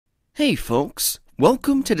Hey folks,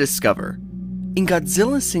 welcome to Diskkover. In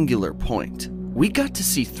Godzilla Singular Point, we got to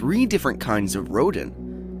see 3 different kinds of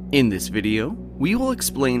Rodan. In this video, we will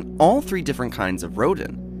explain all 3 different kinds of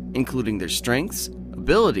Rodan, including their strengths,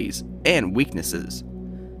 abilities, and weaknesses.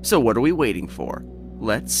 So what are we waiting for?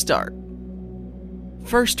 Let's start.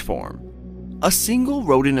 First form. A single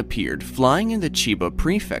Rodan appeared flying in the Chiba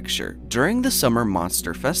prefecture during the Summer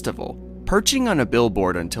Monster Festival. Perching on a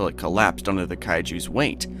billboard until it collapsed under the kaiju's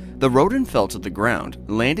weight, the Rodan fell to the ground,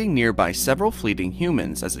 landing nearby several fleeting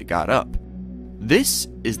humans as it got up. This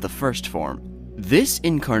is the first form. This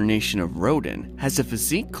incarnation of Rodan has a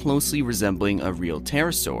physique closely resembling a real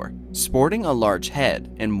pterosaur, sporting a large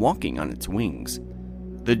head and walking on its wings.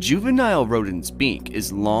 The juvenile Rodan's beak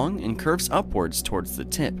is long and curves upwards towards the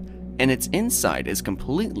tip, and its inside is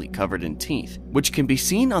completely covered in teeth, which can be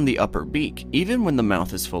seen on the upper beak even when the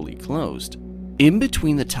mouth is fully closed. In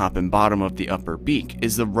between the top and bottom of the upper beak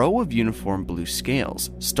is the row of uniform blue scales,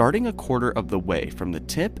 starting a quarter of the way from the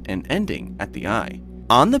tip and ending at the eye.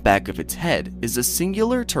 On the back of its head is a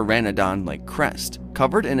singular Pteranodon-like crest,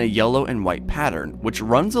 covered in a yellow and white pattern which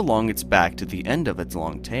runs along its back to the end of its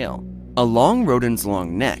long tail. Along Rodan's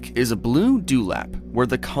long neck is a blue dewlap, where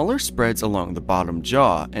the color spreads along the bottom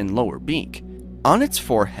jaw and lower beak. On its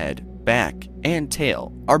forehead, back, and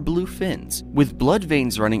tail are blue fins, with blood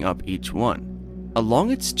veins running up each one.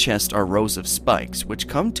 Along its chest are rows of spikes which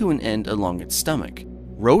come to an end along its stomach.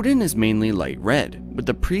 Rodan is mainly light red, with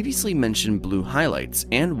the previously mentioned blue highlights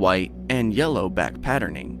and white and yellow back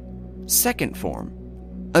patterning. Second form.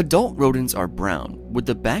 Adult Rodans are brown, with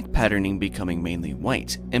the back patterning becoming mainly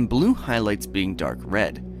white and blue highlights being dark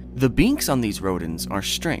red. The beaks on these Rodans are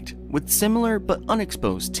straight, with similar but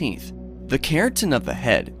unexposed teeth. The keratin of the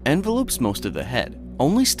head envelopes most of the head,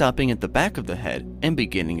 only stopping at the back of the head and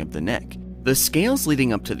beginning of the neck. The scales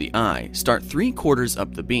leading up to the eye start 3/4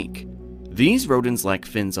 up the beak. These Rodans lack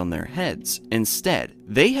fins on their heads. Instead,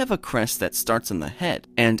 they have a crest that starts on the head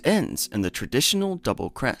and ends in the traditional double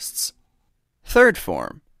crests. Third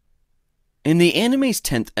form. In the anime's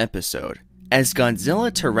 10th episode, as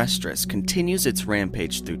Godzilla Terrestris continues its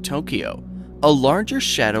rampage through Tokyo, a larger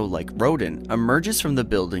shadow-like Rodan emerges from the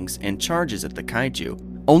buildings and charges at the kaiju,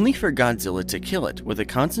 only for Godzilla to kill it with a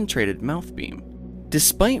concentrated mouth beam.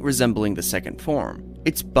 Despite resembling the second form,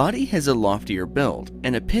 its body has a loftier build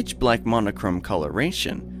and a pitch-black monochrome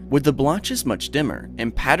coloration, with the blotches much dimmer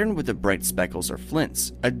and patterned with the bright speckles or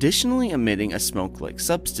flints, additionally emitting a smoke-like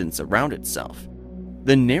substance around itself.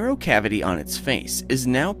 The narrow cavity on its face is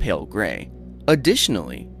now pale gray.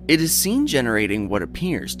 Additionally, it is seen generating what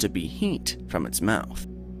appears to be heat from its mouth.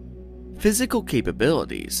 Physical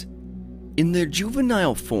capabilities. In their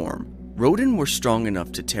juvenile form, Rodan were strong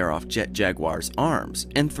enough to tear off Jet Jaguar's arms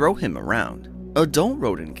and throw him around. Adult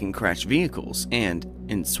Rodan can crash vehicles and,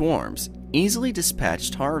 in swarms, easily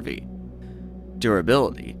dispatched Harvey.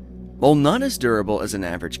 Durability. While not as durable as an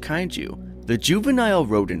average kaiju, the juvenile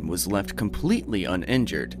Rodan was left completely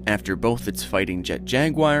uninjured after both its fighting Jet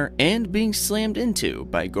Jaguar and being slammed into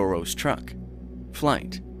by Goro's truck.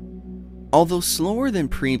 Flight. Although slower than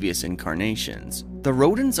previous incarnations, the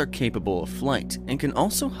Rodans are capable of flight and can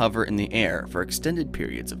also hover in the air for extended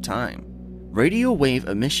periods of time. Radio wave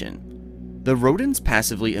emission. The Rodans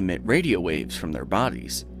passively emit radio waves from their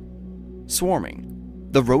bodies. Swarming.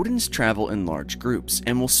 The Rodans travel in large groups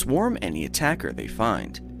and will swarm any attacker they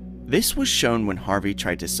find. This was shown when Harvey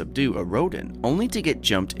tried to subdue a Rodan only to get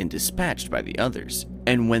jumped and dispatched by the others,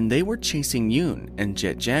 and when they were chasing Yoon and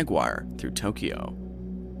Jet Jaguar through Tokyo.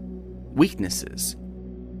 Weaknesses.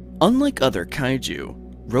 Unlike other kaiju,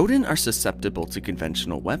 Rodan are susceptible to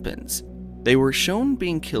conventional weapons. They were shown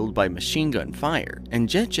being killed by machine gun fire, and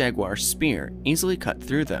Jet Jaguar's spear easily cut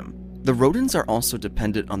through them. The Rodans are also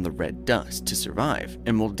dependent on the red dust to survive,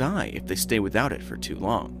 and will die if they stay without it for too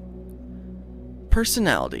long.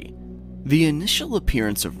 Personality. The initial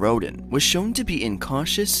appearance of Rodan was shown to be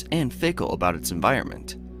incautious and fickle about its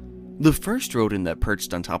environment. The first Rodan that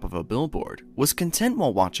perched on top of a billboard was content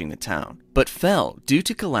while watching the town, but fell due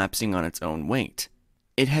to collapsing on its own weight.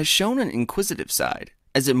 It has shown an inquisitive side,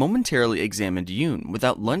 as it momentarily examined Yoon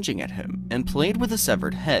without lunging at him and played with the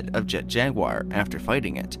severed head of Jet Jaguar after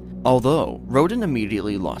fighting it. Although, Rodan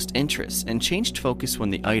immediately lost interest and changed focus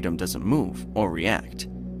when the item doesn't move or react.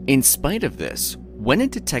 In spite of this, when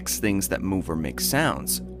it detects things that move or make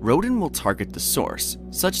sounds, Rodan will target the source,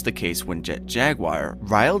 such the case when Jet Jaguar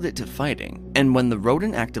riled it to fighting, and when the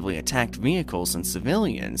Rodan actively attacked vehicles and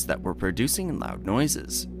civilians that were producing loud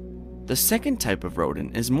noises. The second type of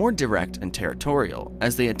Rodan is more direct and territorial,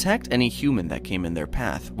 as they attacked any human that came in their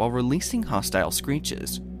path while releasing hostile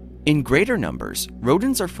screeches. In greater numbers,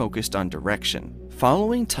 rodents are focused on direction,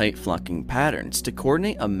 following tight flocking patterns to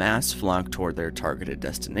coordinate a mass flock toward their targeted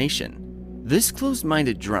destination. This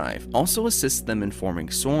closed-minded drive also assists them in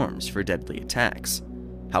forming swarms for deadly attacks.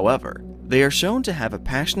 However, they are shown to have a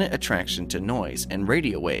passionate attraction to noise and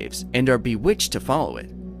radio waves and are bewitched to follow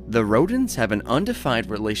it. The rodents have an undefined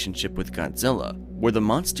relationship with Godzilla, where the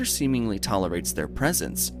monster seemingly tolerates their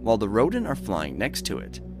presence while the rodent are flying next to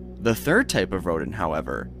it. The third type of rodent,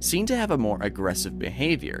 however, seem to have a more aggressive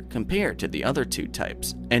behavior compared to the other two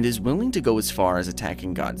types, and is willing to go as far as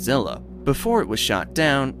attacking Godzilla before it was shot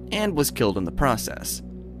down and was killed in the process.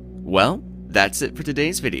 Well, that's it for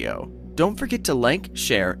today's video. Don't forget to like,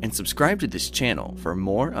 share, and subscribe to this channel for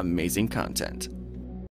more amazing content.